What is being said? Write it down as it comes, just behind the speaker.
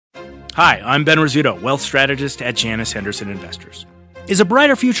Hi, I'm Ben Rizzuto, wealth strategist at Janus Henderson Investors. Is a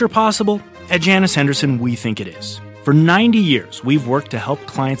brighter future possible? At Janus Henderson, we think it is. For 90 years, we've worked to help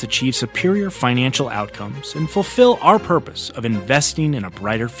clients achieve superior financial outcomes and fulfill our purpose of investing in a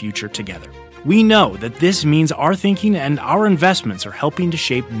brighter future together. We know that this means our thinking and our investments are helping to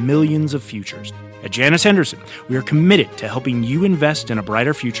shape millions of futures. At Janus Henderson, we are committed to helping you invest in a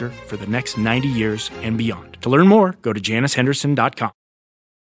brighter future for the next 90 years and beyond. To learn more, go to janushenderson.com.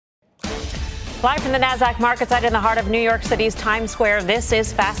 Live from the NASDAQ market site in the heart of New York City's Times Square, this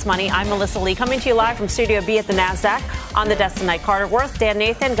is Fast Money. I'm Melissa Lee, coming to you live from Studio B at the NASDAQ. On the desk tonight, Carter Worth, Dan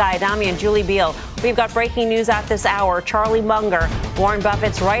Nathan, Guy Adami, and Julie Beal. We've got breaking news at this hour. Charlie Munger, Warren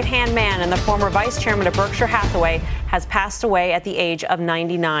Buffett's right-hand man and the former vice chairman of Berkshire Hathaway, has passed away at the age of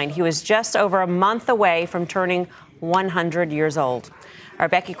 99. He was just over a month away from turning 100 years old. Our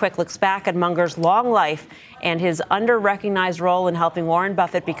Becky Quick looks back at Munger's long life and his under-recognized role in helping Warren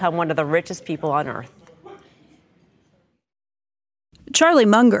Buffett become one of the richest people on earth. Charlie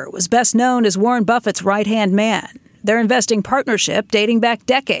Munger was best known as Warren Buffett's right-hand man. Their investing partnership dating back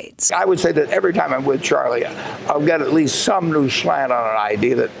decades. I would say that every time I'm with Charlie, I'll get at least some new slant on an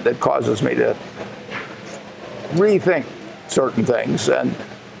idea that causes me to rethink certain things. And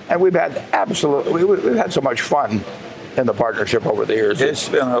we've had we've had so much fun in the partnership over the years. It's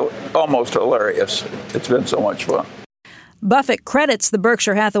been almost hilarious. It's been so much fun. Buffett credits the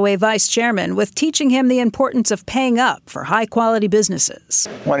Berkshire Hathaway vice chairman with teaching him the importance of paying up for high-quality businesses.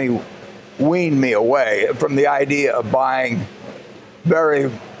 When he weaned me away from the idea of buying very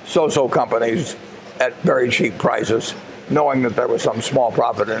so-so companies at very cheap prices, knowing that there was some small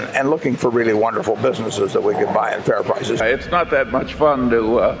profit and looking for really wonderful businesses that we could buy at fair prices. It's not that much fun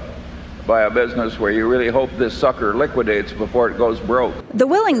to buy a business where you really hope this sucker liquidates before it goes broke. The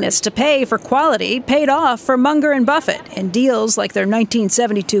willingness to pay for quality paid off for Munger and Buffett in deals like their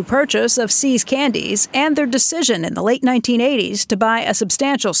 1972 purchase of See's Candies and their decision in the late 1980s to buy a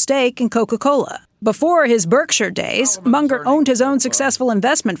substantial stake in Coca-Cola. Before his Berkshire days, Munger owned his own successful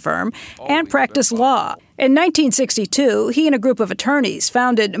investment firm and practiced law. In 1962, he and a group of attorneys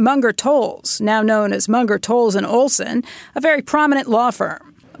founded Munger Tolles, now known as Munger Tolles & Olson, a very prominent law firm.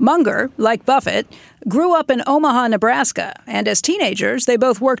 Munger, like Buffett, grew up in Omaha, Nebraska, and as teenagers, they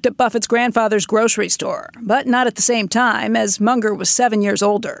both worked at Buffett's grandfather's grocery store, but not at the same time, as Munger was 7 years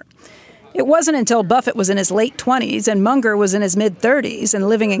older. It wasn't until Buffett was in his late 20s and Munger was in his mid-30s and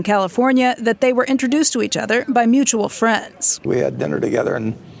living in California that they were introduced to each other by mutual friends. We had dinner together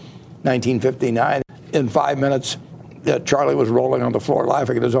in 1959. In 5 minutes, Charlie was rolling on the floor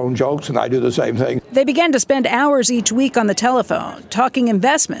laughing at his own jokes, and I do the same thing. They began to spend hours each week on the telephone, talking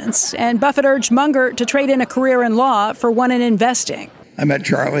investments, and Buffett urged Munger to trade in a career in law for one in investing. I met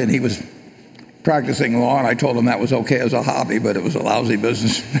Charlie, and he was practicing law, and I told him that was okay as a hobby, but it was a lousy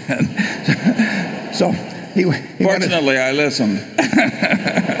business. So Fortunately, I listened.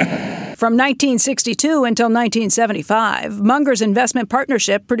 From 1962 until 1975, Munger's investment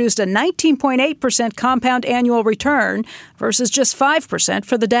partnership produced a 19.8% compound annual return versus just 5%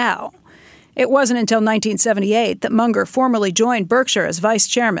 for the Dow. It wasn't until 1978 that Munger formally joined Berkshire as vice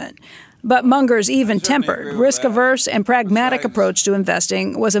chairman. But Munger's even-tempered, risk-averse, and pragmatic approach to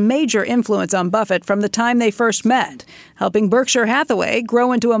investing was a major influence on Buffett from the time they first met, helping Berkshire Hathaway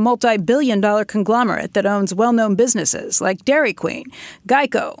grow into a multi-billion-dollar conglomerate that owns well-known businesses like Dairy Queen,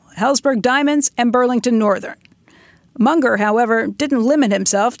 Geico, Helzberg Diamonds, and Burlington Northern. Munger, however, didn't limit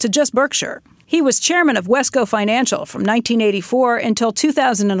himself to just Berkshire. He was chairman of Wesco Financial from 1984 until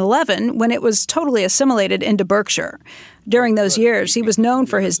 2011, when it was totally assimilated into Berkshire. During those years, he was known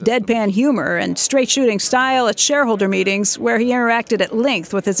for his deadpan humor and straight-shooting style at shareholder meetings where he interacted at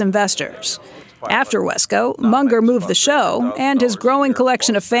length with his investors. After Wesco, Munger moved the show and his growing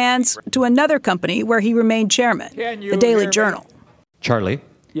collection of fans to another company where he remained chairman, the Daily Journal. Charlie?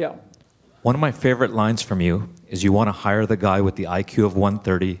 Yeah. One of my favorite lines from you is you want to hire the guy with the IQ of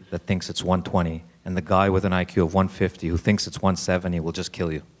 130 that thinks it's 120, and the guy with an IQ of 150 who thinks it's 170 will just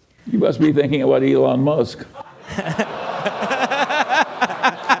kill you. You must be thinking about Elon Musk.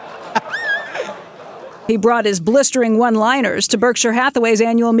 He brought his blistering one-liners to Berkshire Hathaway's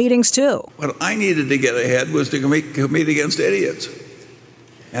annual meetings, too. What I needed to get ahead was to compete against idiots.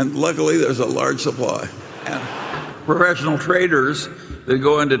 And luckily, there's a large supply. And professional traders that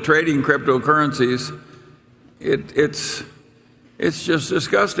go into trading cryptocurrencies, it's just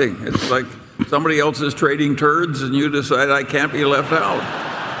disgusting. It's like somebody else is trading turds and you decide I can't be left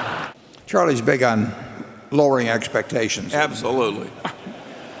out. Charlie's big on lowering expectations. Absolutely.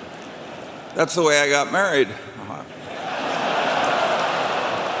 That's the way I got married.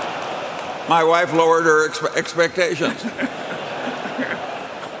 My wife lowered her expectations.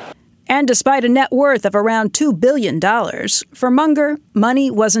 And despite a net worth of around $2 billion, for Munger, money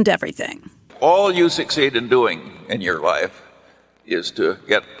wasn't everything. All you succeed in doing in your life is to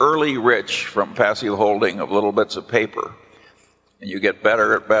get early rich from passive holding of little bits of paper. And you get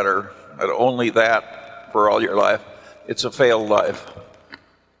better and better at only that for all your life. It's a failed life.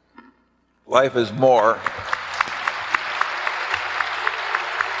 Life is more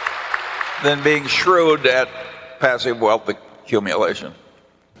than being shrewd at passive wealth accumulation.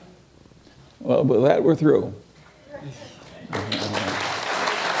 Well, with that, we're through.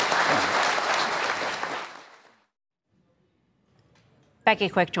 Becky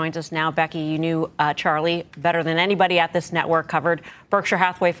Quick joins us now. Becky, you knew Charlie better than anybody at this network, covered Berkshire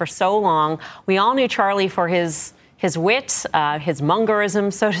Hathaway for so long. We all knew Charlie for his wit, his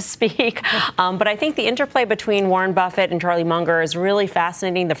Mungerism, so to speak. But I think the interplay between Warren Buffett and Charlie Munger is really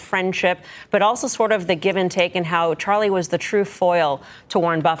fascinating, the friendship, but also sort of the give and take, and how Charlie was the true foil to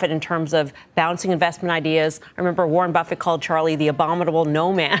Warren Buffett in terms of bouncing investment ideas. I remember Warren Buffett called Charlie the abominable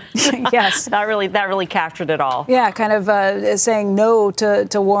no man. Yes. that really captured it all. Yeah, kind of saying no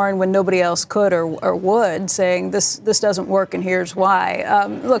to Warren when nobody else could or would, saying this doesn't work and here's why.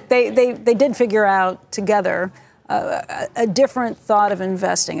 Look, they did figure out together a different thought of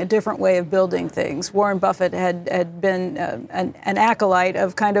investing, a different way of building things. Warren Buffett had been an acolyte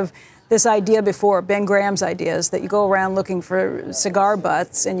of kind of this idea before, Ben Graham's ideas, that you go around looking for cigar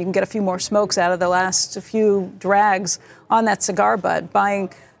butts and you can get a few more smokes out of the last few drags on that cigar butt, buying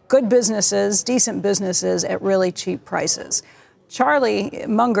good businesses, decent businesses at really cheap prices. Charlie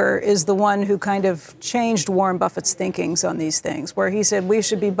Munger is the one who kind of changed Warren Buffett's thinkings on these things, where he said we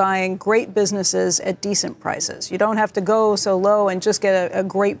should be buying great businesses at decent prices. You don't have to go so low and just get a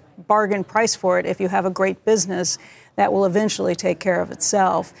great bargain price for it if you have a great business that will eventually take care of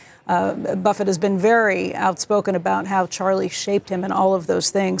itself. Buffett has been very outspoken about how Charlie shaped him in all of those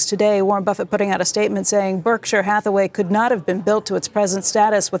things. Today, Warren Buffett putting out a statement saying Berkshire Hathaway could not have been built to its present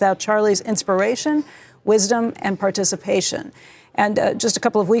status without Charlie's inspiration, wisdom, and participation. And just a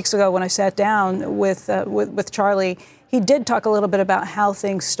couple of weeks ago, when I sat down with Charlie, he did talk a little bit about how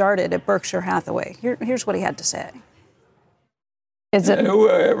things started at Berkshire Hathaway. Here's what he had to say.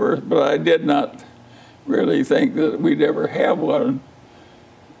 Whoever, but I did not really think that we'd ever have one.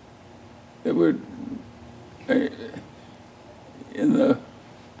 It would,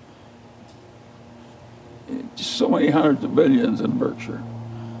 so many hundreds of billions in Berkshire.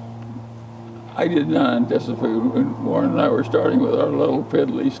 I did not anticipate when Warren and I were starting with our little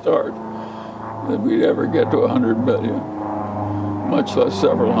piddly start that we'd ever get to 100 billion, much less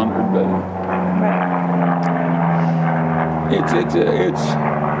several hundred billion.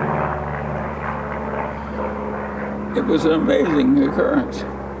 It was an amazing occurrence.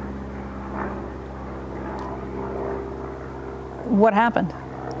 What happened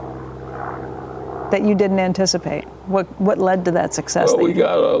that you didn't anticipate? What led to that success? Well, we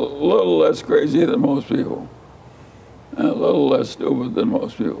got a little less crazy than most people, and a little less stupid than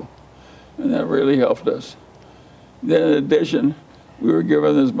most people, and that really helped us. Then in addition, we were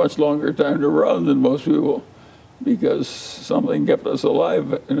given this much longer time to run than most people because something kept us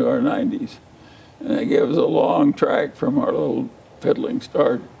alive into our 90s. And it gave us a long track from our little fiddling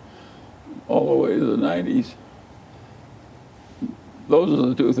start all the way to the 90s. Those are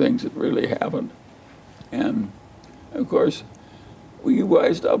the two things that really happened. And of course, we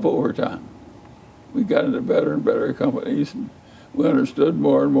wised up over time. We got into better and better companies, and we understood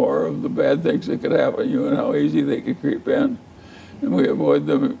more and more of the bad things that could happen to you and how easy they could creep in. And we avoided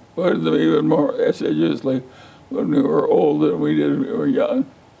them even more assiduously when we were old than we did when we were young.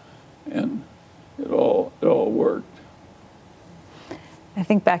 And it all worked. I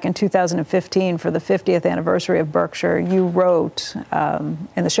think back in 2015, for the 50th anniversary of Berkshire, you wrote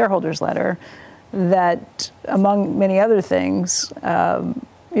in the shareholders letter that, among many other things, you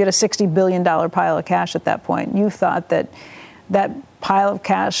had a $60 billion pile of cash at that point. You thought that that pile of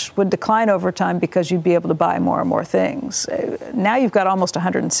cash would decline over time because you'd be able to buy more and more things. Now you've got almost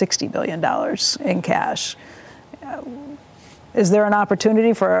 $160 billion in cash. Is there an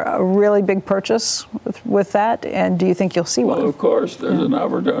opportunity for a really big purchase with that? And do you think you'll see one? Well, of course, there's an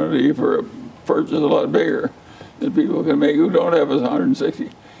opportunity for a purchase a lot bigger that people can make who don't have us 160.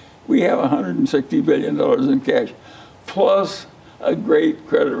 We have $160 billion in cash, plus a great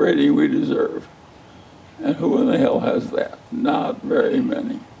credit rating we deserve. And who in the hell has that? Not very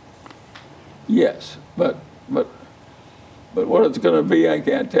many. Yes, but what it's going to be, I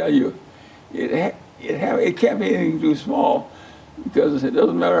can't tell you. It can't be anything too small, because it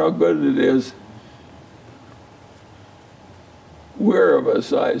doesn't matter how good it is. We're of a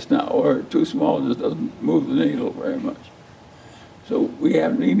size now where too small just doesn't move the needle very much. So we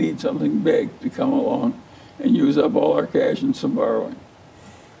need something big to come along and use up all our cash and some borrowing.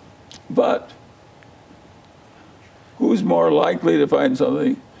 But who's more likely to find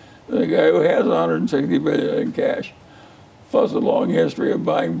something than the guy who has $160 billion in cash, plus a long history of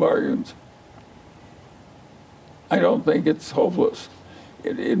buying bargains? I don't think it's hopeless.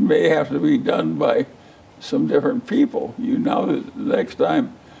 It may have to be done by some different people. You know that the next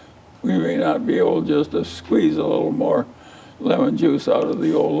time we may not be able just to squeeze a little more lemon juice out of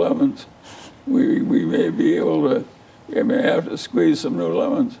the old lemons. We may be able to, we may have to squeeze some new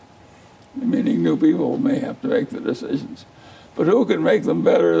lemons, meaning new people may have to make the decisions. But who can make them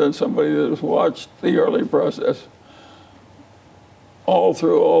better than somebody that has watched the early process all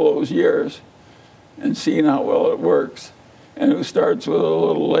through all those years and seen how well it works, and who starts with a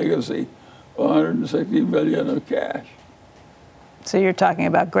little legacy of $160 billion of cash? So you're talking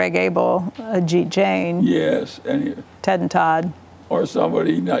about Greg Abel, Ajit Jain. Yes, and Ted and Todd. Or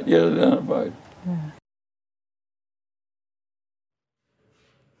somebody not yet identified. Yeah.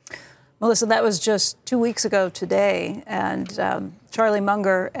 Melissa, that was just 2 weeks ago today, and Charlie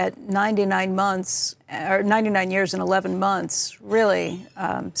Munger at 99 years and 11 months, really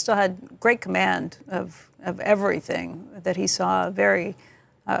still had great command of everything that he saw. Very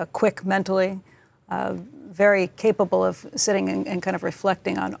quick mentally, very capable of sitting and kind of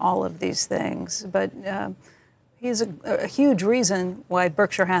reflecting on all of these things. But he's a huge reason why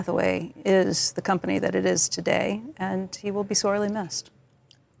Berkshire Hathaway is the company that it is today, and he will be sorely missed.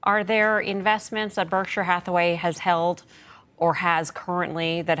 Are there investments that Berkshire Hathaway has held or has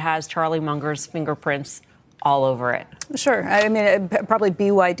currently that has Charlie Munger's fingerprints all over it? Sure. I mean, probably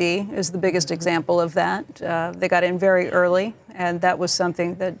BYD is the biggest example of that. They got in very early, and that was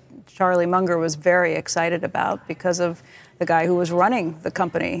something that Charlie Munger was very excited about because of the guy who was running the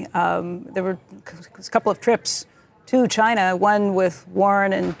company. There were a couple of trips to China, one with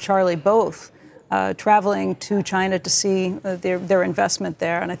Warren and Charlie both, traveling to China to see their investment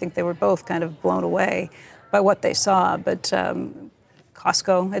there. And I think they were both kind of blown away by what they saw. But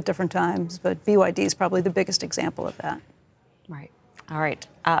Costco at different times. But BYD is probably the biggest example of that. Right. All right.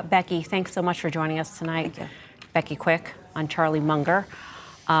 Becky, thanks so much for joining us tonight. Thank you. Becky Quick on Charlie Munger.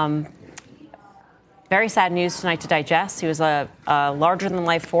 Very sad news tonight to digest. He was a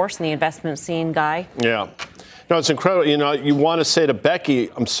larger-than-life force in the investment scene guy. Yeah. No, it's incredible. You know, you want to say to Becky,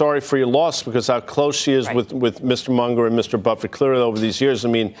 I'm sorry for your loss because how close she is with Mr. Munger and Mr. Buffett clearly over these years. I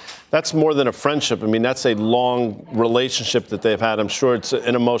mean, that's more than a friendship. I mean, that's a long relationship that they've had. I'm sure it's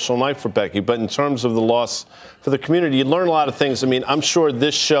an emotional night for Becky. But in terms of the loss for the community, you learn a lot of things. I mean, I'm sure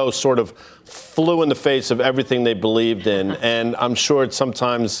this show sort of flew in the face of everything they believed in. And I'm sure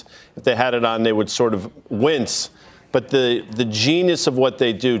sometimes if they had it on, they would sort of wince. But the genius of what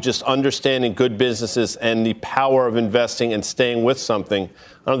they do, just understanding good businesses and the power of investing and staying with something,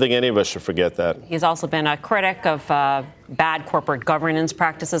 I don't think any of us should forget that. He's also been a critic of bad corporate governance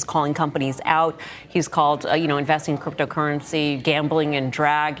practices, calling companies out. He's called, investing in cryptocurrency, gambling, and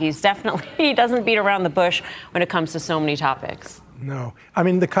drag. He doesn't beat around the bush when it comes to so many topics. No. I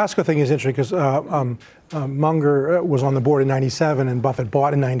mean, the Costco thing is interesting because Munger was on the board in 97 and Buffett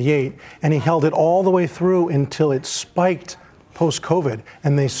bought in 98, and he held it all the way through until it spiked post-COVID,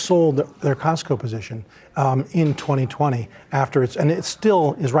 and they sold their Costco position in 2020 after and it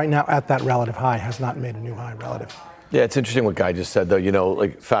still is right now at that relative high, has not made a new high relative. Yeah, it's interesting what Guy just said, though,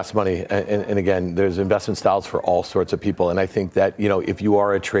 like fast money. And again, there's investment styles for all sorts of people. And I think that, if you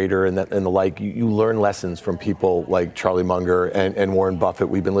are a trader and the like, you learn lessons from people like Charlie Munger and Warren Buffett.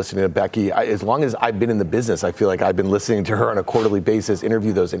 We've been listening to Becky. As long as I've been in the business, I feel like I've been listening to her on a quarterly basis,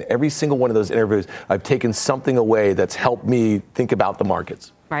 interview those. And every single one of those interviews, I've taken something away that's helped me think about the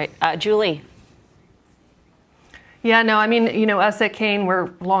markets. Right. Julie. Yeah, no, I mean, us at Kane,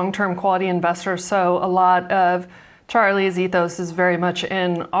 we're long-term quality investors. So a lot of Charlie's ethos is very much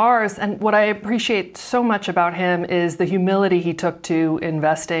in ours. And what I appreciate so much about him is the humility he took to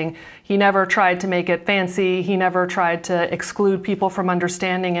investing. He never tried to make it fancy. He never tried to exclude people from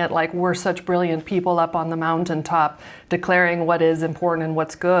understanding it like we're such brilliant people up on the mountaintop declaring what is important and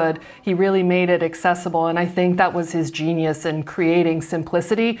what's good. He really made it accessible. And I think that was his genius in creating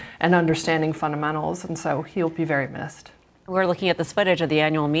simplicity and understanding fundamentals. And so he'll be very missed. We're looking at this footage of the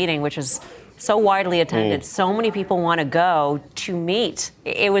annual meeting, which is so widely attended. So many people want to go to meet.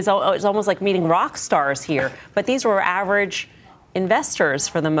 It was almost like meeting rock stars here. But these were average investors,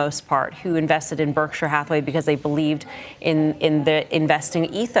 for the most part, who invested in Berkshire Hathaway because they believed in the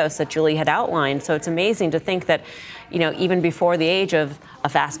investing ethos that Julie had outlined. So it's amazing to think that, even before the age of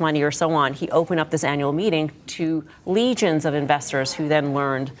fast money or so on, he opened up this annual meeting to legions of investors who then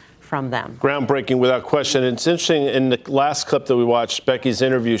learned from them. Groundbreaking without question. It's interesting, in the last clip that we watched, Becky's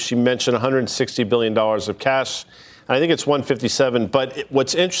interview, she mentioned $160 billion of cash. I think it's 157. But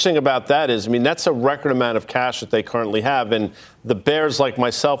what's interesting about that is, I mean, that's a record amount of cash that they currently have. And the bears like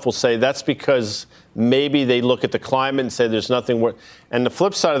myself will say that's because maybe they look at the climate and say there's nothing worth. And the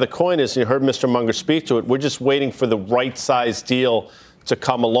flip side of the coin is, and you heard Mr. Munger speak to it, we're just waiting for the right size deal to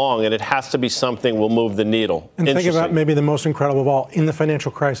come along. And it has to be something will move the needle. And think about maybe the most incredible of all. In the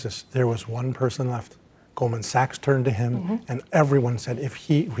financial crisis, there was one person left. Goldman Sachs turned to him, and everyone said, if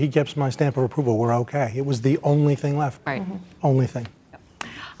he gets my stamp of approval, we're okay. It was the only thing left. Right. Only thing.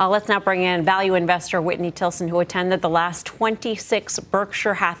 Let's now bring in value investor Whitney Tilson, who attended the last 26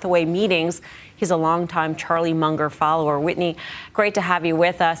 Berkshire Hathaway meetings. He's a longtime Charlie Munger follower. Whitney, great to have you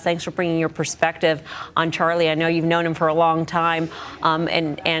with us. Thanks for bringing your perspective on Charlie. I know you've known him for a long time,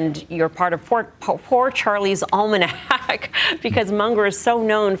 and you're part of Poor Charlie's Almanac because Munger is so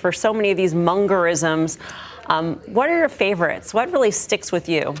known for so many of these Mungerisms. What are your favorites? What really sticks with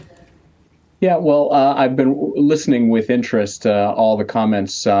you? Yeah, well, I've been listening with interest all the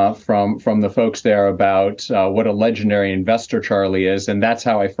comments from the folks there about what a legendary investor Charlie is, and that's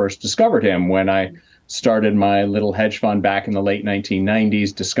how I first discovered him when I started my little hedge fund back in the late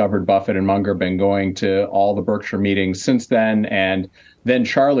 1990s, discovered Buffett and Munger, been going to all the Berkshire meetings since then, and then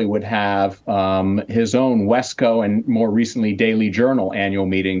Charlie would have his own Wesco and more recently Daily Journal annual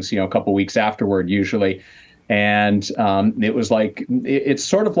meetings, a couple weeks afterward usually. And it was like, it's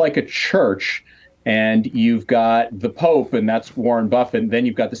sort of like a church, and you've got the Pope, and that's Warren Buffett, and then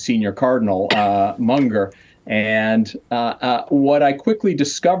you've got the senior cardinal, Munger. And what I quickly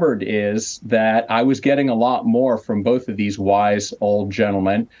discovered is that I was getting a lot more from both of these wise old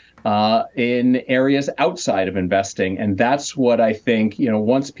gentlemen in areas outside of investing. And that's what I think,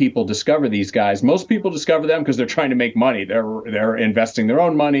 once people discover these guys, most people discover them because they're trying to make money. They're investing their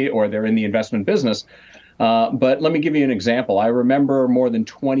own money or they're in the investment business. But let me give you an example. I remember more than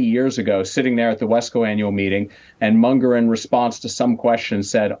 20 years ago sitting there at the Wesco annual meeting, and Munger, in response to some question,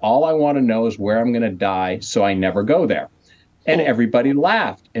 said, all I want to know is where I'm going to die, so I never go there. And everybody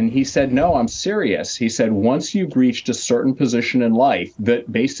laughed. And he said, no, I'm serious. He said, once you've reached a certain position in life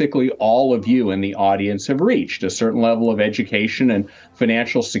that basically all of you in the audience have reached, a certain level of education and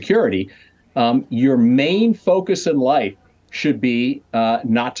financial security, your main focus in life should be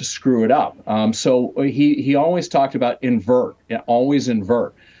not to screw it up. So he always talked about always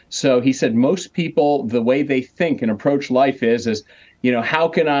invert. So he said most people, the way they think and approach life is, how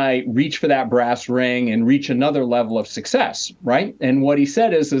can I reach for that brass ring and reach another level of success, right? And what he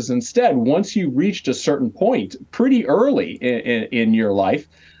said is instead, once you reached a certain point pretty early in your life,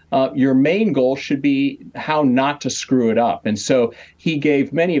 your main goal should be how not to screw it up. And so he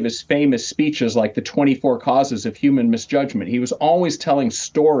gave many of his famous speeches, like the 24 Causes of Human Misjudgment. He was always telling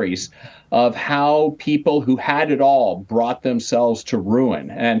stories of how people who had it all brought themselves to ruin.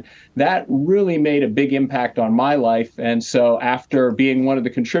 And that really made a big impact on my life. And so after being one of the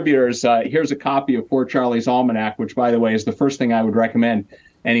contributors, here's a copy of Poor Charlie's Almanac, which, by the way, is the first thing I would recommend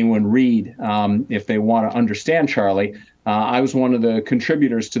anyone read if they want to understand Charlie. I was one of the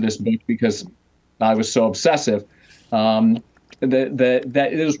contributors to this book because I was so obsessive. That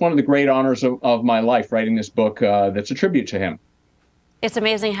it was one of the great honors of my life, writing this book that's a tribute to him. It's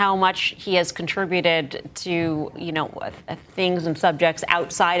amazing how much he has contributed to, things and subjects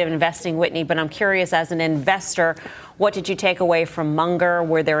outside of investing, Whitney. But I'm curious, as an investor, what did you take away from Munger?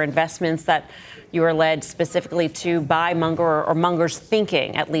 Were there investments that you were led specifically to by Munger or Munger's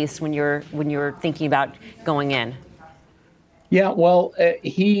thinking, at least when you're thinking about going in? Yeah, well,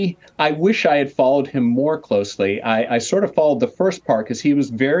 I wish I had followed him more closely. I sort of followed the first part because he was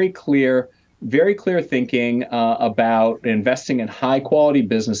very clear thinking about investing in high quality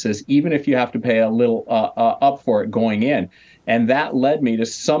businesses, even if you have to pay a little up for it going in. And that led me to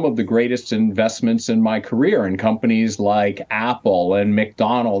some of the greatest investments in my career in companies like Apple and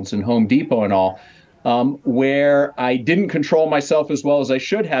McDonald's and Home Depot and all. Where I didn't control myself as well as I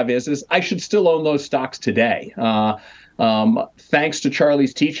should have is I should still own those stocks today. Thanks to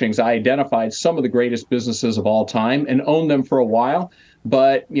Charlie's teachings, I identified some of the greatest businesses of all time and owned them for a while.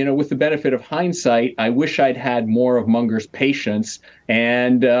 But, with the benefit of hindsight, I wish I'd had more of Munger's patience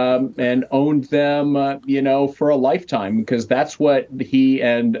and owned them, for a lifetime, because that's what he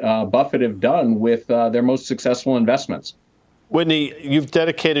and Buffett have done with their most successful investments. Whitney, you've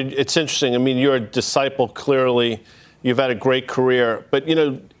dedicated, it's interesting. I mean, you're a disciple, clearly. You've had a great career. But,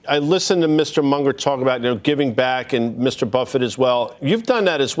 I listened to Mr. Munger talk about, giving back, and Mr. Buffett as well. You've done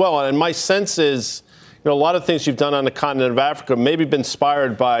that as well. And my sense is, a lot of things you've done on the continent of Africa maybe been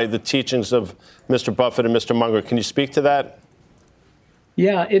inspired by the teachings of Mr. Buffett and Mr. Munger. Can you speak to that?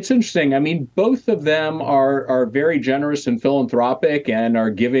 Yeah, it's interesting. I mean, both of them are very generous and philanthropic and are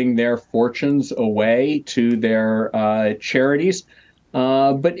giving their fortunes away to their charities.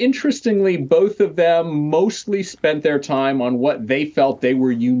 But interestingly, both of them mostly spent their time on what they felt they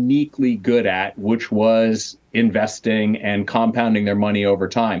were uniquely good at, which was investing and compounding their money over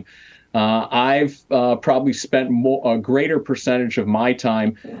time. I've probably spent a greater percentage of my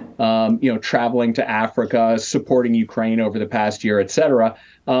time, traveling to Africa, supporting Ukraine over the past year, et cetera,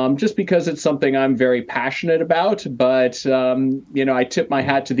 just because it's something I'm very passionate about. But, I tip my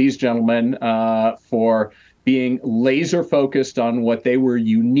hat to these gentlemen for being laser focused on what they were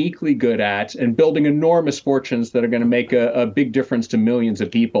uniquely good at and building enormous fortunes that are going to make a big difference to millions of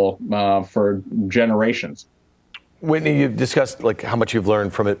people for generations. Whitney, you've discussed how much you've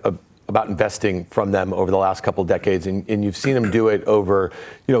learned from it about investing from them over the last couple of decades, and you've seen them do it over,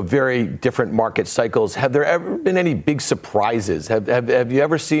 very different market cycles. Have there ever been any big surprises? Have you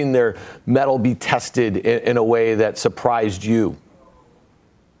ever seen their mettle be tested in a way that surprised you?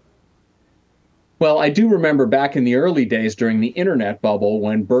 Well, I do remember back in the early days during the internet bubble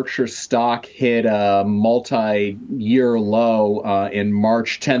when Berkshire stock hit a multi-year low in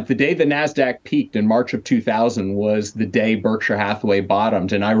March 10th. The day the NASDAQ peaked in March of 2000 was the day Berkshire Hathaway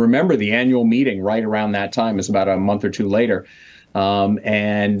bottomed. And I remember the annual meeting right around that time. It's about a month or two later.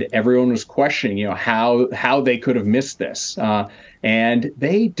 And everyone was questioning, how they could have missed this. And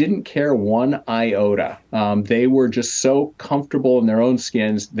they didn't care one iota. They were just so comfortable in their own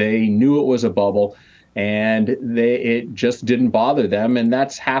skins. They knew it was a bubble, and it just didn't bother them. And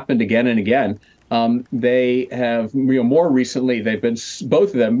that's happened again and again. They have, more recently, both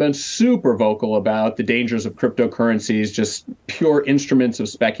of them been super vocal about the dangers of cryptocurrencies, just pure instruments of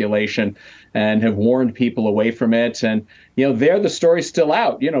speculation, and have warned people away from it. And, there the story's still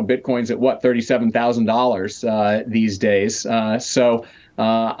out. Bitcoin's at $37,000 these days. So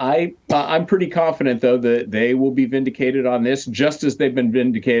I'm pretty confident, though, that they will be vindicated on this, just as they've been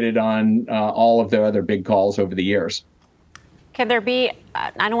vindicated on all of their other big calls over the years. Can there be,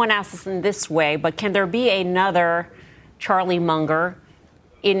 I don't want to ask this in this way, but can there be another Charlie Munger,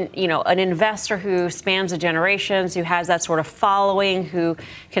 an investor who spans the generations, who has that sort of following, who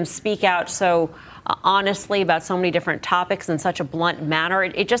can speak out so honestly about so many different topics in such a blunt manner?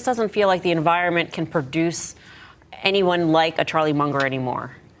 It just doesn't feel like the environment can produce anyone like a Charlie Munger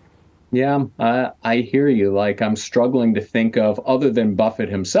anymore. Yeah, I hear you. I'm struggling to think of, other than Buffett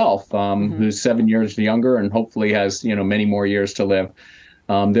himself, who's 7 years younger and hopefully has, many more years to live.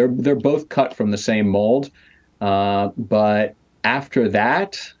 They're both cut from the same mold. But after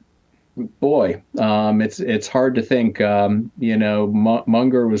that, boy, it's hard to think.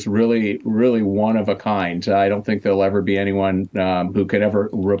 Munger was really, really one of a kind. I don't think there'll ever be anyone who could ever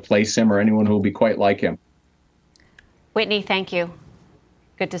replace him, or anyone who will be quite like him. Whitney, thank you.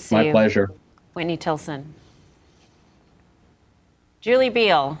 Good to see you. My pleasure. Whitney Tilson. Julie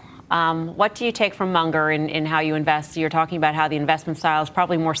Biel, what do you take from Munger in how you invest? You're talking about how the investment style is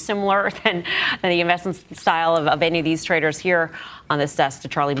probably more similar than the investment style of any of these traders here on this desk to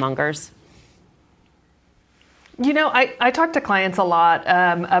Charlie Munger's. I talk to clients a lot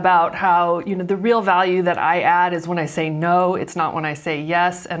about how, the real value that I add is when I say no, it's not when I say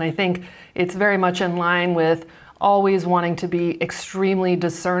yes. And I think it's very much in line with always wanting to be extremely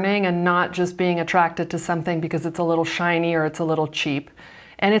discerning and not just being attracted to something because it's a little shiny or it's a little cheap.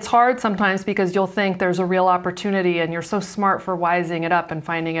 And it's hard sometimes because you'll think there's a real opportunity and you're so smart for wising it up and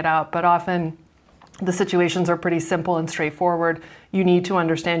finding it out. But often the situations are pretty simple and straightforward. You need to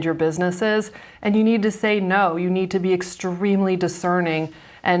understand your businesses and you need to say no. You need to be extremely discerning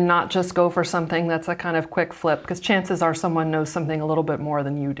and not just go for something that's a kind of quick flip, because chances are someone knows something a little bit more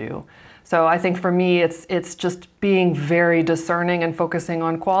than you do. So I think for me, it's just being very discerning and focusing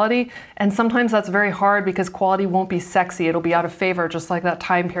on quality. And sometimes that's very hard because quality won't be sexy. It'll be out of favor, just like that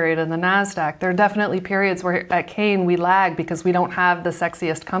time period in the NASDAQ. There are definitely periods where at Kane we lag because we don't have the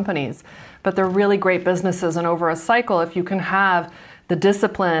sexiest companies. But they're really great businesses. And over a cycle, if you can have the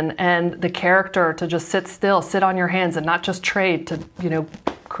discipline and the character to just sit still, sit on your hands and not just trade to,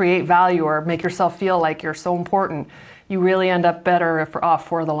 create value or make yourself feel like you're so important, you really end up better off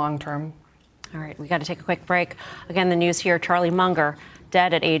for the long term. All right, we got to take a quick break. Again, the news here, Charlie Munger,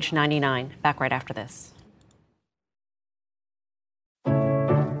 dead at age 99. Back right after this.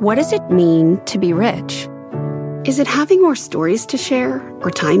 What does it mean to be rich? Is it having more stories to share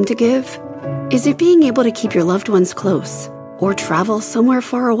or time to give? Is it being able to keep your loved ones close or travel somewhere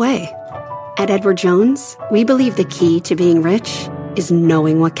far away? At Edward Jones, we believe the key to being rich is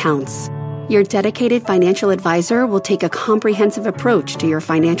knowing what counts. Your dedicated financial advisor will take a comprehensive approach to your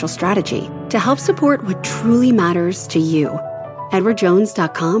financial strategy to help support what truly matters to you.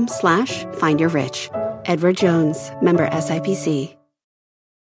 edwardjones.com/findyourrich. Edward Jones, member SIPC.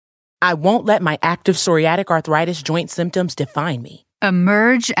 I won't let my active psoriatic arthritis joint symptoms define me.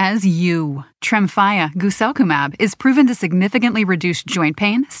 Emerge as you. Tremfya guselkumab is proven to significantly reduce joint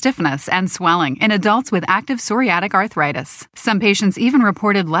pain, stiffness, and swelling in adults with active psoriatic arthritis. Some patients even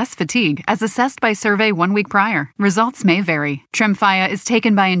reported less fatigue as assessed by survey 1 week prior. Results may vary. Tremfya is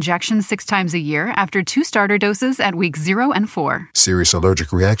taken by injection 6 times a year after 2 starter doses at weeks 0 and 4. Serious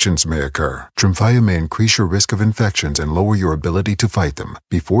allergic reactions may occur. Tremfya may increase your risk of infections and lower your ability to fight them.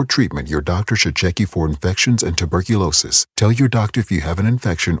 Before treatment, your doctor should check you for infections and tuberculosis. Tell your doctor if you have an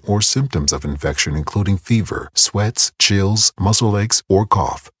infection or symptoms of infection, including fever, sweats, chills, muscle aches, or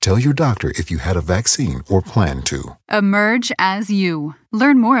cough. Tell your doctor if you had a vaccine or plan to. Emerge as you.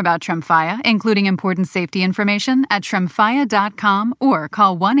 Learn more about Tremfya, including important safety information, at tremfya.com or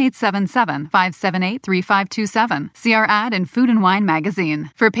call 1-877-578-3527. See our ad in Food and Wine magazine.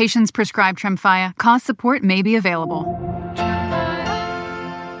 For patients prescribed Tremfya, cost support may be available.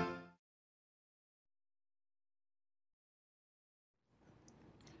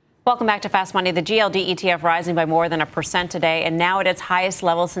 Welcome back to Fast Money. The GLD ETF rising by more than 1% today, and now at its highest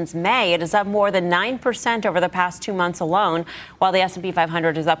level since May. It is up more than 9% over the past 2 months alone, while the S&P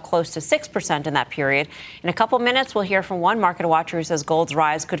 500 is up close to 6% in that period. In a couple minutes, we'll hear from one market watcher who says gold's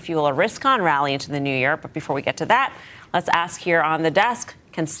rise could fuel a risk-on rally into the new year. But before we get to that, let's ask here on the desk,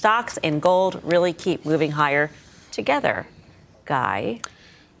 can stocks and gold really keep moving higher together? Guy?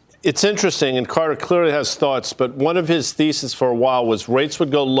 It's interesting, and Carter clearly has thoughts, but one of his theses for a while was rates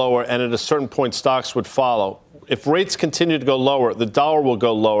would go lower, and at a certain point, stocks would follow. If rates continue to go lower, the dollar will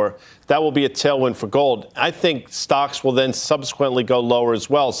go lower. That will be a tailwind for gold. I think stocks will then subsequently go lower as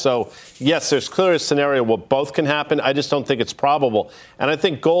well. So, yes, there's clearly a scenario where both can happen. I just don't think it's probable. And I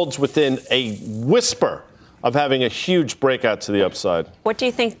think gold's within a whisper of having a huge breakout to the upside. What do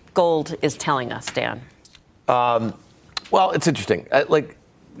you think gold is telling us, Dan? Well, it's interesting.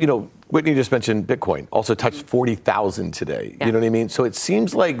 Whitney just mentioned Bitcoin also touched 40,000 today. Yeah. You know what I mean? So it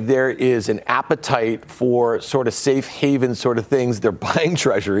seems like there is an appetite for sort of safe haven sort of things. They're buying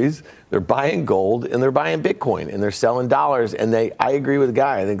treasuries, they're buying gold, and they're buying Bitcoin, and they're selling dollars. And I agree with the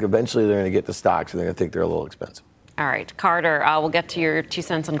guy. I think eventually they're going to get to stocks, and they're going to think they're a little expensive. All right, Carter, we'll get to your 2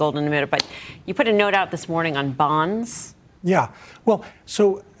 cents on gold in a minute, but you put a note out this morning on bonds. Yeah. Well,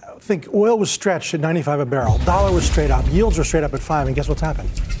 so I think oil was stretched at 95 a barrel. Dollar was straight up. Yields were straight up at 5. And guess what's happened?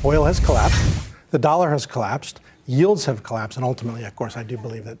 Oil has collapsed. The dollar has collapsed. Yields have collapsed. And ultimately, of course, I do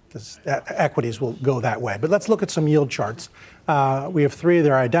believe that equities will go that way. But let's look at some yield charts. We have 3.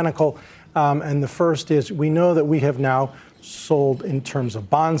 They're identical. And the first is we know that we have now sold in terms of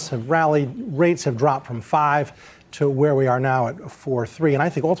bonds have rallied. Rates have dropped from 5 to where we are now at 4.3, and I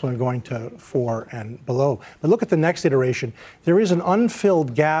think ultimately going to 4 and below. But look at the next iteration. There is an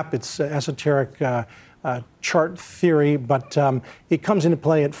unfilled gap. It's esoteric chart theory, but it comes into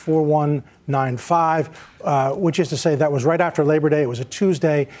play at 4.195, which is to say that was right after Labor Day. It was a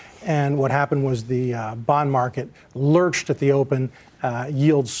Tuesday, and what happened was the bond market lurched at the open,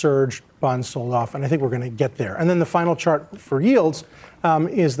 yields surged, bonds sold off, and I think we're going to get there. And then the final chart for yields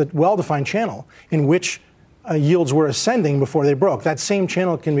is the well-defined channel in which yields were ascending before they broke. That same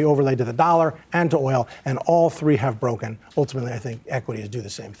channel can be overlaid to the dollar and to oil, and all 3 have broken. Ultimately, I think equities do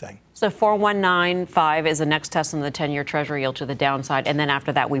the same thing. So 4.195 is the next test on the 10-year Treasury yield to the downside, and then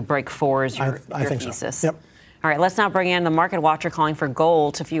after that, we break 4 is your thesis. So. Yep. All right, let's now bring in the market watcher calling for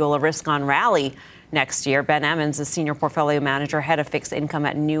gold to fuel a risk-on rally next year. Ben Emmons is senior portfolio manager, head of fixed income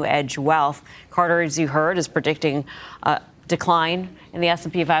at New Edge Wealth. Carter, as you heard, is predicting decline in the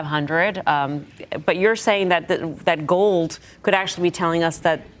S&P 500, but you're saying that gold could actually be telling us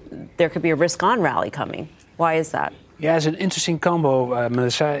that there could be a risk-on rally coming. Why is that? Yeah, it's an interesting combo,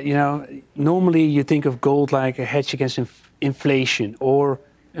 Melissa. You know, normally you think of gold like a hedge against inflation or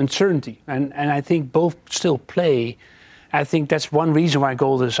uncertainty, and I think both still play. I think that's one reason why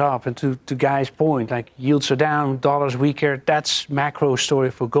gold is up. And to Guy's point, like yields are down, dollar's weaker. That's macro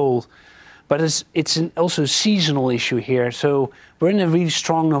story for gold. But it's also a seasonal issue here. So we're in a really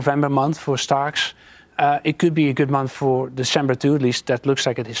strong November month for stocks. It could be a good month for December too, at least that looks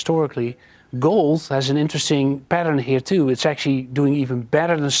like it historically. Gold has an interesting pattern here too. It's actually doing even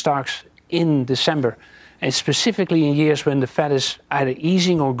better than stocks in December. And specifically in years when the Fed is either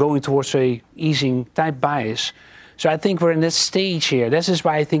easing or going towards a easing type bias. So I think we're in this stage here. This is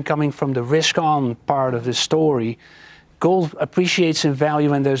why I think coming from the risk-on part of the story, gold appreciates in value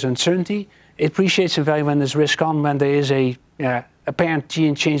when there's uncertainty. It appreciates in value when there's risk on, when there is a apparent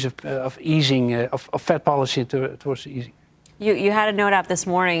change of easing, of Fed policy towards easing. You had a note out this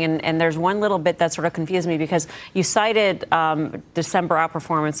morning, and there's one little bit that sort of confused me because you cited December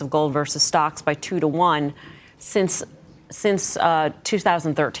outperformance of gold versus stocks by 2 to 1 since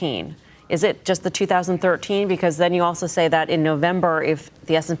 2013. Is it just the 2013? Because then you also say that in November, if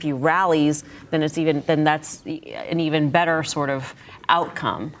the S&P rallies, then that's an even better sort of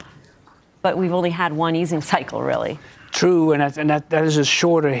outcome. But we've only had one easing cycle, really. True, and that is a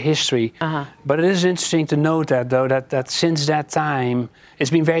shorter history. But it is interesting to note that since that time, it's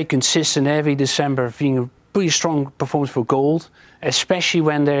been very consistent every December, being a pretty strong performance for gold, especially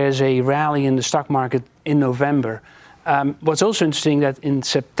when there's a rally in the stock market in November. What's also interesting that in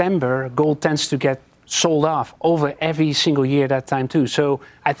September, gold tends to get sold off over every single year that time too. So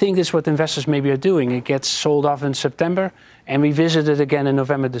I think this is what investors maybe are doing. It gets sold off in September and revisited again in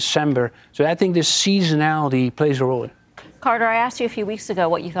November, December. So I think this seasonality plays a role. Carter, I asked you a few weeks ago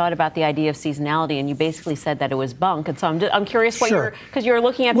what you thought about the idea of seasonality, and you basically said that it was bunk. And so I'm curious what because you're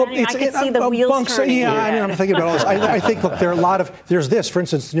looking at that, and I can see the wheels turning. Yeah, I mean, I'm thinking about all this. I think, look, there are a lot of, there's this, for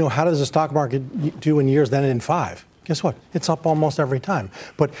instance, how does the stock market do in years then in 5? Guess what? It's up almost every time.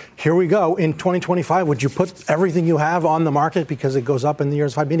 But here we go. In 2025, would you put everything you have on the market because it goes up in the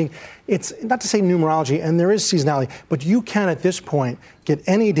years 5? Meaning, it's not to say numerology, and there is seasonality, but you can at this point get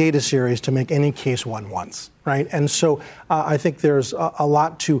any data series to make any case one once, right? And so I think there's a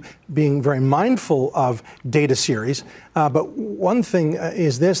lot to being very mindful of data series. But one thing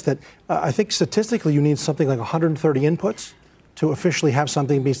is this, that I think statistically you need something like 130 inputs to officially have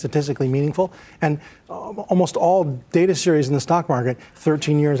something be statistically meaningful. And almost all data series in the stock market,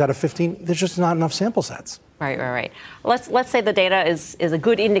 13 years out of 15, there's just not enough sample sets. Right. Let's say the data is a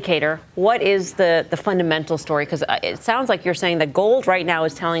good indicator. What is the fundamental story? Because it sounds like you're saying that gold right now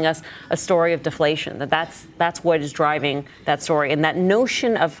is telling us a story of deflation, that's what is driving that story. And that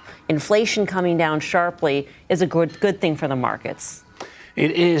notion of inflation coming down sharply is a good thing for the markets.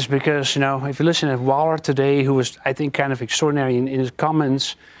 It is because, if you listen to Waller today, who was, I think, kind of extraordinary in his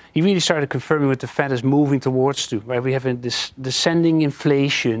comments, he really started confirming what the Fed is moving towards to, right? We have this descending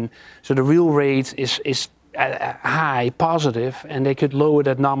inflation, so the real rate is high, positive, and they could lower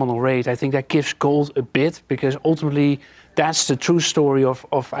that nominal rate. I think that gives gold a bit, because ultimately that's the true story of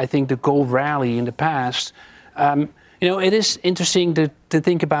I think, the gold rally in the past. It is interesting to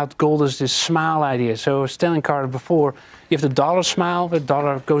think about gold as this smile idea. So I was telling Carter before, you have the dollar smile. The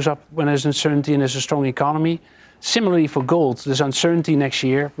dollar goes up when there's uncertainty and there's a strong economy. Similarly for gold, there's uncertainty next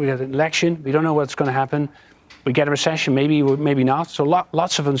year. We have an election. We don't know what's going to happen. We get a recession, maybe not. So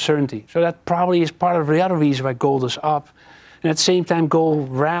lots of uncertainty. So that probably is part of the other reason why gold is up. And at the same time, gold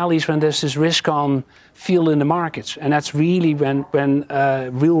rallies when there's this risk-on feel in the markets. And that's really when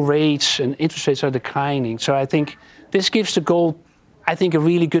real rates and interest rates are declining. So I think this gives the gold, I think, a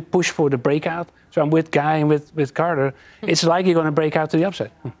really good push for the breakout. So I'm with Guy and with Carter. It's likely going to break out to the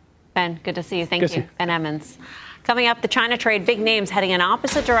upside. Ben, good to see you. Thank you. Ben Emmons. Coming up, the China trade, big names heading in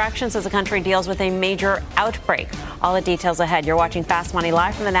opposite directions as the country deals with a major outbreak. All the details ahead. You're watching Fast Money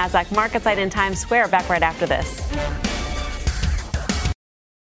live from the NASDAQ market site in Times Square. Back right after this.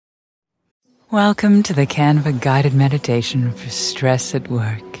 Welcome to the Canva guided meditation for stress at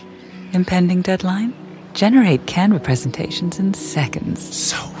work. Impending deadline? Generate Canva presentations in seconds.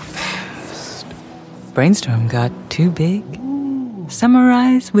 So fast. Brainstorm got too big? Ooh.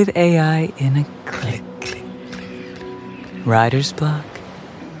 Summarize with AI in a click. Writer's block?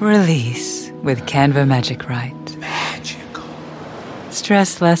 Release with Canva Magic Write. Magical.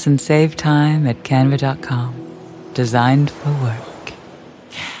 Stress less and save time at canva.com. Designed for work.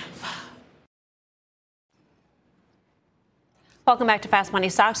 Welcome back to Fast Money.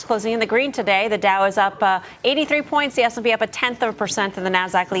 Stocks closing in the green today. The Dow is up 83 points. The S&P up 0.1%, and the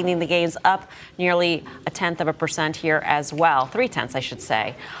Nasdaq leading the gains up nearly 0.1% here as well. 0.3, I should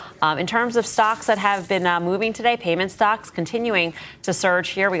say. In terms of stocks that have been moving today, payment stocks continuing to surge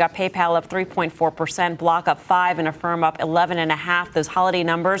here. We got PayPal up 3.4%, Block up 5%, and Affirm up 11.5%. Those holiday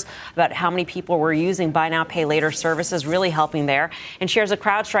numbers about how many people were using buy now, pay later services really helping there. And shares of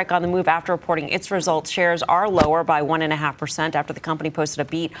CrowdStrike on the move after reporting its results. Shares are lower by 1.5% after the company posted a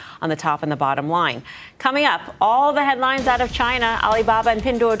beat on the top and the bottom line. Coming up, all the headlines out of China, Alibaba and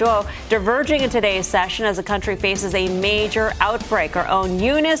Pinduoduo diverging in today's session as the country faces a major outbreak. Our own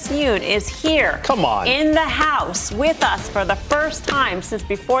Eunice Yoon is here. Come on. In the house with us for the first time since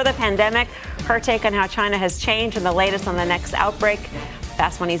before the pandemic. Her take on how China has changed and the latest on the next outbreak.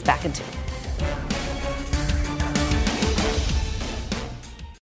 Fast Money's back in 2.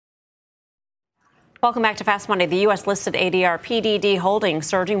 Welcome back to Fast Money. The U.S.-listed ADR PDD Holdings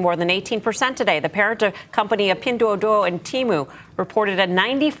surging more than 18% today. The parent company of Pinduoduo and Temu reported a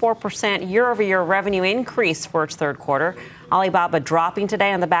 94% year-over-year revenue increase for its third quarter. Alibaba dropping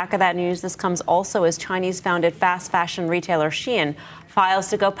today on the back of that news. This comes also as Chinese-founded fast fashion retailer Shein files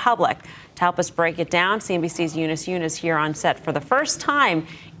to go public. To help us break it down, CNBC's Eunice Yoon is here on set for the first time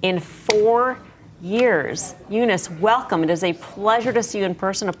in 4 years. Eunice, welcome. It is a pleasure to see you in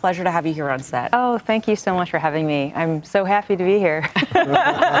person, a pleasure to have you here on set. Oh, thank you so much for having me. I'm so happy to be here.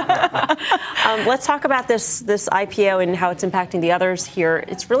 Let's talk about this IPO and how it's impacting the others here.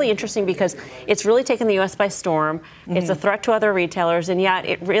 It's really interesting because it's really taken the U.S. by storm. Mm-hmm. It's a threat to other retailers, and yet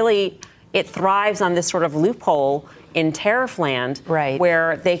it thrives on this sort of loophole in tariff land, right,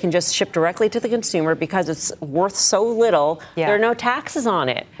 where they can just ship directly to the consumer because it's worth so little. Yeah. There are no taxes on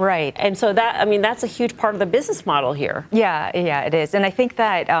it. Right. And so that's a huge part of the business model here. Yeah, it is. And I think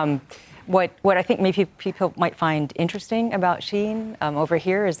that what I think maybe people might find interesting about Shein over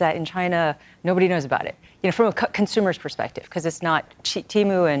here is that in China, nobody knows about it. From a consumer's perspective, because it's not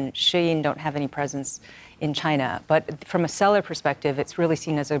Temu and Shein don't have any presence in China. But from a seller perspective, it's really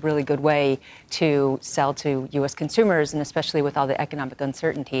seen as a really good way to sell to U.S. consumers, and especially with all the economic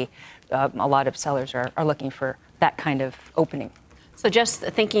uncertainty, a lot of sellers are looking for that kind of opening. So just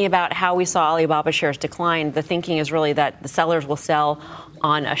thinking about how we saw Alibaba shares decline, the thinking is really that the sellers will sell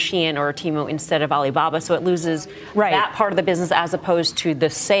on a Shein or a Temu instead of Alibaba, so it loses that part of the business as opposed to the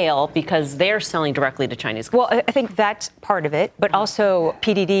sale because they're selling directly to Chinese consumers. Well, I think that's part of it, but also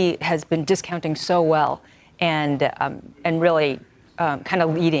PDD has been discounting so well and really kind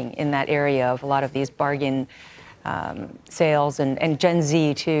of leading in that area of a lot of these bargain sales and Gen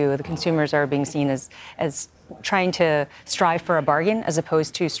Z too. The consumers are being seen as trying to strive for a bargain as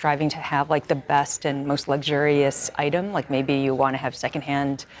opposed to striving to have like the best and most luxurious item. Like maybe you want to have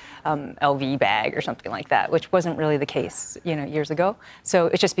secondhand LV bag or something like that, which wasn't really the case, years ago. So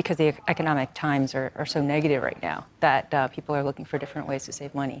it's just because the economic times are so negative right now that people are looking for different ways to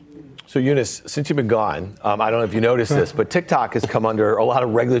save money. So Eunice, since you've been gone, I don't know if you noticed this, but TikTok has come under a lot of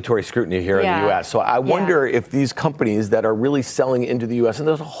regulatory scrutiny here in the U.S. So I wonder if these companies that are really selling into the U.S., and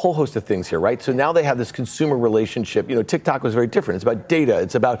there's a whole host of things here, right? So now they have this consumer relationship. TikTok was very different. It's about data.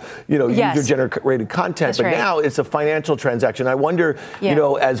 It's about, user-generated content. But now it's a financial transaction. I wonder,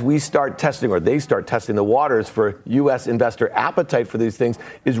 as we start testing or they start testing the waters for U.S. investor appetite for these things,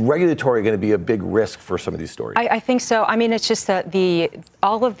 is regulatory going to be a big risk for some of these stories? I think so. I mean, it's just that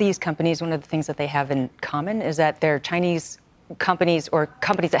all of these companies, one of the things that they have in common is that they're Chinese companies or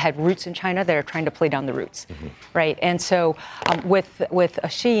companies that had roots in China that are trying to play down the roots, right? And so with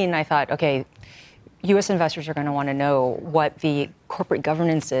Shein, I thought, okay, U.S. investors are going to want to know what the corporate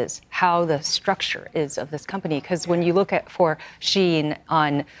governance is, how the structure is of this company. Because when you look for Shein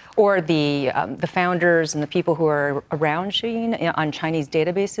or the founders and the people who are around Shein on Chinese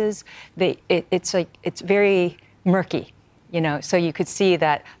databases, it's very murky, So you could see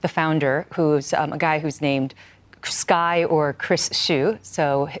that the founder, who's a guy who's named Sky or Chris Xu,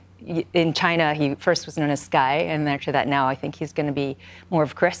 so in China, he first was known as Sky, and after that, now I think he's going to be more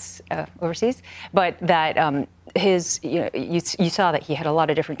of Chris overseas. But that you saw that he had a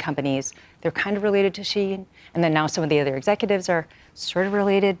lot of different companies. They're kind of related to Shein, and then now some of the other executives are sort of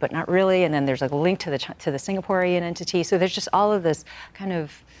related, but not really. And then there's a link to the Singaporean entity. So there's just all of this kind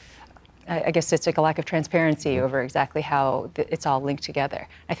of, I guess it's like a lack of transparency over exactly how it's all linked together.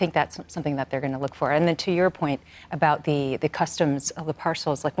 I think that's something that they're going to look for. And then to your point about the customs of the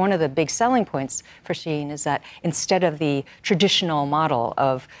parcels, like one of the big selling points for Shein is that instead of the traditional model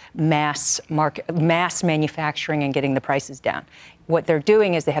of mass manufacturing and getting the prices down, what they're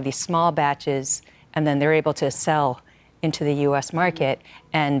doing is they have these small batches and then they're able to sell into the U.S. market.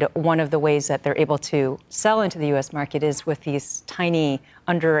 And one of the ways that they're able to sell into the U.S. market is with these tiny,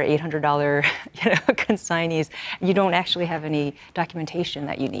 under $800, consignees. You don't actually have any documentation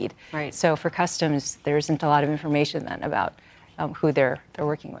that you need. Right. So for customs, there isn't a lot of information then about who they're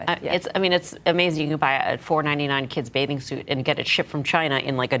working with. It's amazing. You can buy a $4.99 kid's bathing suit and get it shipped from China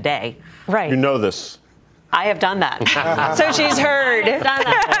in like a day. Right. You know this. I have done that. So she's heard. Done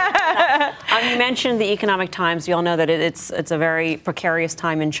that. You mentioned the economic times. We all know that it's a very precarious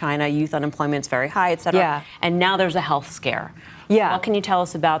time in China. Youth unemployment is very high, et cetera. Yeah. And now there's a health scare. Yeah. What can you tell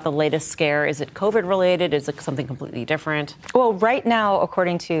us about the latest scare? Is it COVID related? Is it something completely different? Well, right now,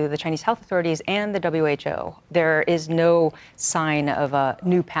 according to the Chinese health authorities and the WHO, there is no sign of a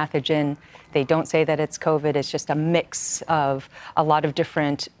new pathogen. They don't say that it's COVID. It's just a mix of a lot of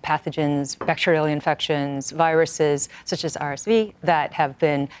different pathogens, bacterial infections, viruses, such as RSV, that have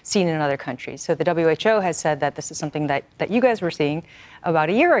been seen in other countries. countries. So the WHO has said that this is something that you guys were seeing about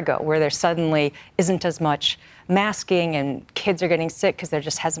a year ago, where there suddenly isn't as much masking and kids are getting sick because there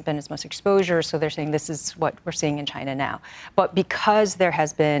just hasn't been as much exposure. So they're saying this is what we're seeing in China now. But because there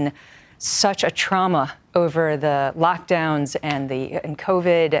has been such a trauma over the lockdowns and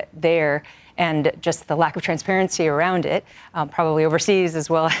COVID there, and just the lack of transparency around it, probably overseas as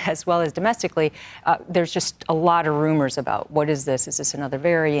well as domestically, there's just a lot of rumors about what is this? Is this another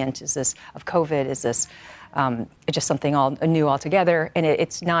variant? Is this of COVID? Is this just something all new altogether? And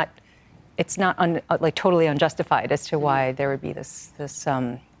it's not totally unjustified as to why there would be this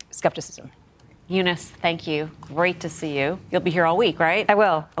skepticism. Eunice, thank you. Great to see you. You'll be here all week, right? I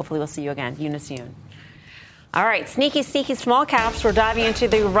will. Hopefully we'll see you again. Eunice Yoon. All right, sneaky small caps. We're diving into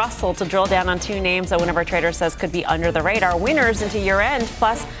the Russell to drill down on two names that one of our traders says could be under the radar winners into year end.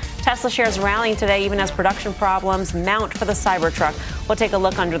 Plus, Tesla shares rallying today even as production problems mount for the Cybertruck. We'll take a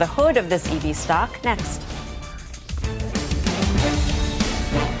look under the hood of this EV stock next.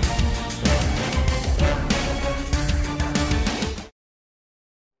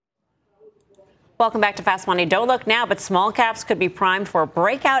 Welcome back to Fast Money. Don't look now, but small caps could be primed for a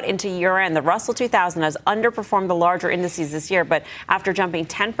breakout into year-end. The Russell 2000 has underperformed the larger indices this year, but after jumping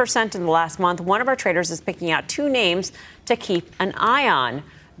 10% in the last month, one of our traders is picking out two names to keep an eye on.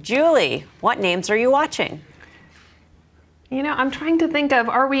 Julie, what names are you watching? You know, I'm trying to think of,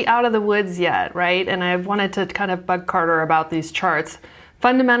 are we out of the woods yet, right? And I wanted to kind of bug Carter about these charts.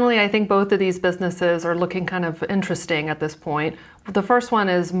 Fundamentally, I think both of these businesses are looking kind of interesting at this point. The first one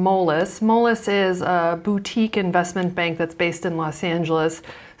is Moelis. Moelis is a boutique investment bank that's based in Los Angeles,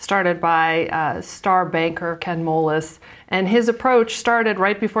 started by star banker Ken Moelis. And his approach started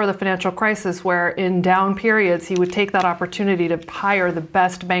right before the financial crisis, where in down periods, he would take that opportunity to hire the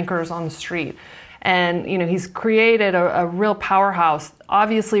best bankers on the street. And, you know, he's created a real powerhouse.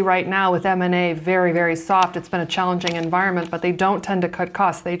 Obviously, right now with M&A, very, very soft. It's been a challenging environment, but they don't tend to cut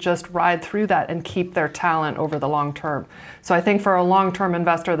costs. They just ride through that and keep their talent over the long term. So I think for a long-term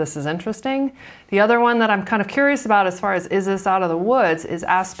investor, this is interesting. The other one that I'm kind of curious about as far as is this out of the woods is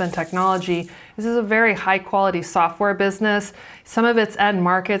Aspen Technology. This is a very high-quality software business. Some of its end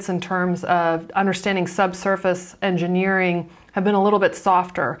markets in terms of understanding subsurface engineering have been a little bit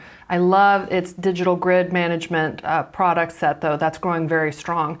softer. I love its digital grid management product set, though. That's growing very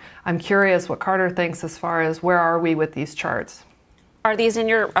strong. I'm curious what Carter thinks as far as where are we with these charts. Are these in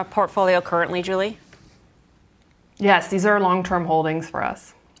your portfolio currently, Julie? Yes, these are long-term holdings for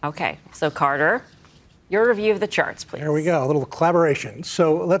us. Okay, so Carter, your review of the charts, please. There we go, a little collaboration.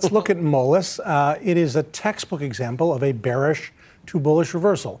 So let's look at Moelis. It is a textbook example of a bearish to bullish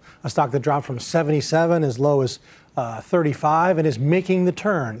reversal. A stock that dropped from 77 as low as 35 and is making the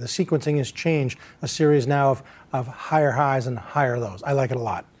turn. The sequencing has changed, a series now of higher highs and higher lows. I like it a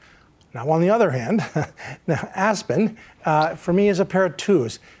lot. Now, on the other hand, now Aspen, for me, is a pair of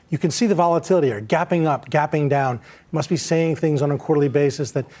twos. You can see the volatility here, gapping up, gapping down. Must be saying things on a quarterly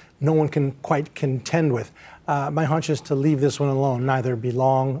basis that no one can quite contend with. My hunch is to leave this one alone, neither be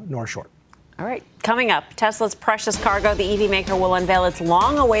long nor short. All right, coming up, Tesla's precious cargo, the EV maker will unveil its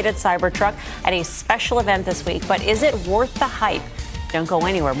long-awaited Cybertruck at a special event this week. But is it worth the hype? Don't go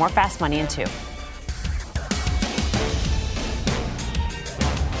anywhere. More Fast Money in 2.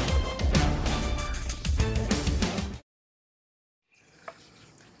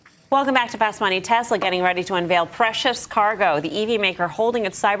 Welcome back to Fast Money. Tesla getting ready to unveil precious cargo, the EV maker holding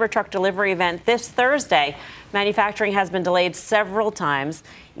its Cybertruck delivery event this Thursday. Manufacturing has been delayed several times.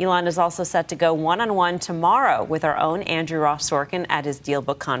 Elon is also set to go one-on-one tomorrow with our own Andrew Ross Sorkin at his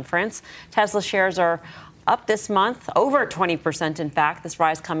DealBook conference. Tesla shares are up this month, over 20%, in fact. This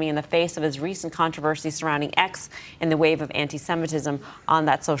rise coming in the face of his recent controversy surrounding X and the wave of anti-Semitism on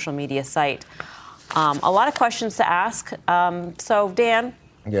that social media site. A lot of questions to ask. So, Dan,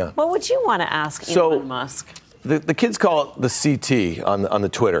 what would you want to ask Elon Musk? The kids call it the CT on the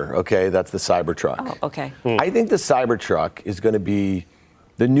Twitter, okay? That's the Cybertruck. Oh, okay. I think the Cybertruck is going to be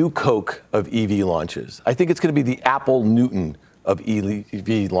the new Coke of EV launches. I think it's going to be the Apple Newton of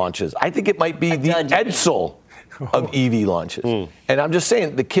EV launches. I think it might be the Edsel of EV launches. And I'm just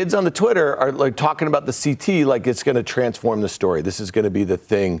saying, the kids on the Twitter are like talking about the CT like it's going to transform the story. This is going to be the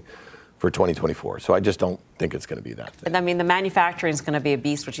thing for 2024. So I just don't think it's going to be that thing. I mean, the manufacturing is going to be a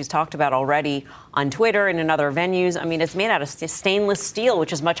beast, which he's talked about already on Twitter and in other venues. I mean, it's made out of stainless steel,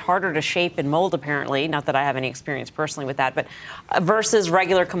 which is much harder to shape and mold, apparently. Not that I have any experience personally with that, but versus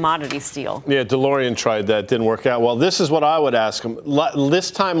regular commodity steel. Yeah, DeLorean tried that, didn't work out well. This is what I would ask him.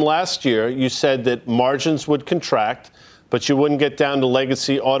 This time last year, you said that margins would contract, but you wouldn't get down to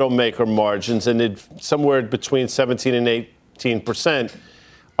legacy automaker margins, and somewhere between 17 and 18%.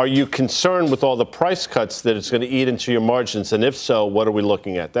 Are you concerned with all the price cuts that it's going to eat into your margins? And if so, what are we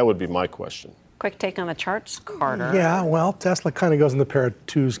looking at? That would be my question. Quick take on the charts, Carter. Yeah, well, Tesla kind of goes in the pair of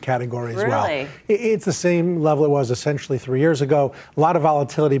twos category as well. Really? It's the same level it was essentially 3 years ago. A lot of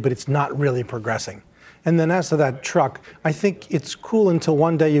volatility, but it's not really progressing. And then as to that truck, I think it's cool until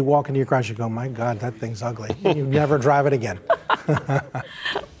one day you walk into your garage, you go, my God, that thing's ugly. You never drive it again.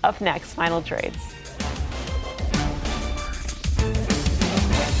 Up next, final trades.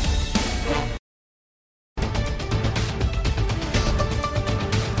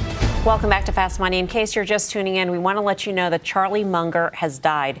 Welcome back to Fast Money. In case you're just tuning in, we want to let you know that Charlie Munger has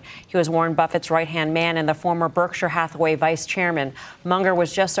died. He was Warren Buffett's right-hand man and the former Berkshire Hathaway vice chairman. Munger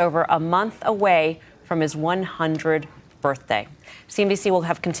was just over a month away from his 100th birthday. CNBC will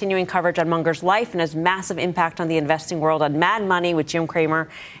have continuing coverage on Munger's life and his massive impact on the investing world on Mad Money with Jim Cramer,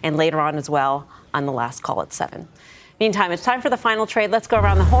 and later on as well on The Last Call at 7. Meantime, it's time for the final trade. Let's go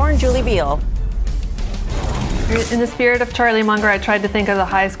around the horn. Julie Beal. In the spirit of Charlie Munger, I tried to think of the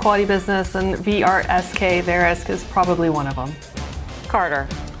highest quality business, and VRSK, Verisk, is probably one of them. Carter.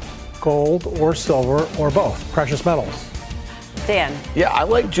 Gold or silver or both. Precious metals. Dan. Yeah, I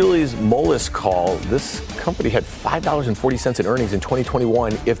like Julie's Moelis call. This company had $5.40 in earnings in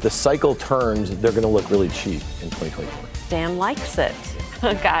 2021. If the cycle turns, they're going to look really cheap in 2024. Dan likes it.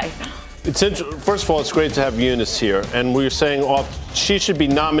 Guy. First of all, it's great to have Eunice here, and we were saying she should be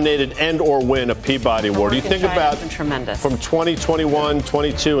nominated and or win a Peabody Award. You think about from 2021,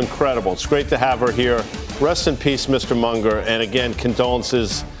 22, incredible. It's great to have her here. Rest in peace, Mr. Munger, and again,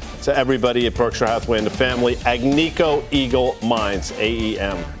 condolences to everybody at Berkshire Hathaway and the family. Agnico Eagle Mines,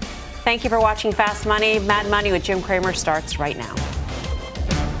 AEM. Thank you for watching Fast Money. Mad Money with Jim Cramer starts right now.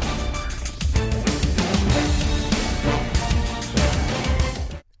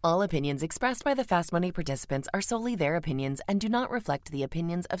 All opinions expressed by the Fast Money participants are solely their opinions and do not reflect the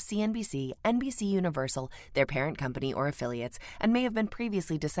opinions of CNBC, NBC Universal, their parent company, or affiliates, and may have been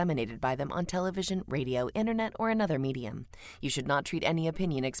previously disseminated by them on television, radio, internet, or another medium. You should not treat any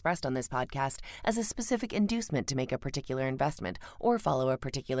opinion expressed on this podcast as a specific inducement to make a particular investment or follow a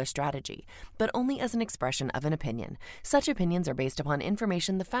particular strategy, but only as an expression of an opinion. Such opinions are based upon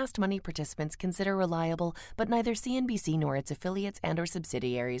information the Fast Money participants consider reliable, but neither CNBC nor its affiliates and or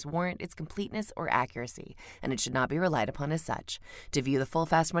subsidiaries warrant its completeness or accuracy, and it should not be relied upon as such. To view the full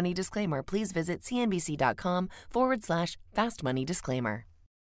Fast Money disclaimer, please visit cnbc.com/Fast Money Disclaimer.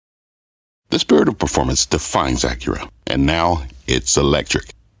 The spirit of performance defines Acura, and now it's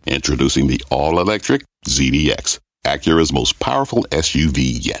electric. Introducing the all-electric ZDX, Acura's most powerful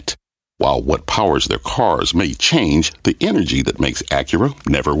SUV yet. While what powers their cars may change, the energy that makes Acura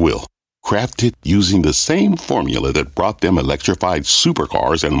never will. Crafted using the same formula that brought them electrified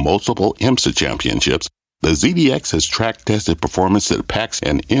supercars and multiple IMSA championships, the ZDX has track-tested performance that packs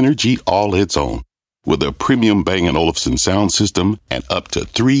an energy all its own. With a premium Bang & Olufsen sound system and up to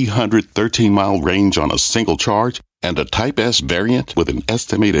 313-mile range on a single charge, and a Type S variant with an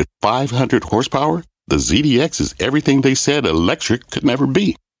estimated 500 horsepower, the ZDX is everything they said electric could never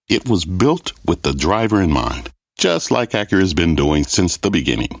be. It was built with the driver in mind, just like Acura's been doing since the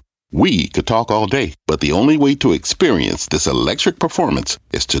beginning. We could talk all day, but the only way to experience this electric performance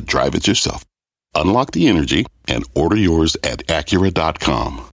is to drive it yourself. Unlock the energy and order yours at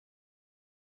Acura.com.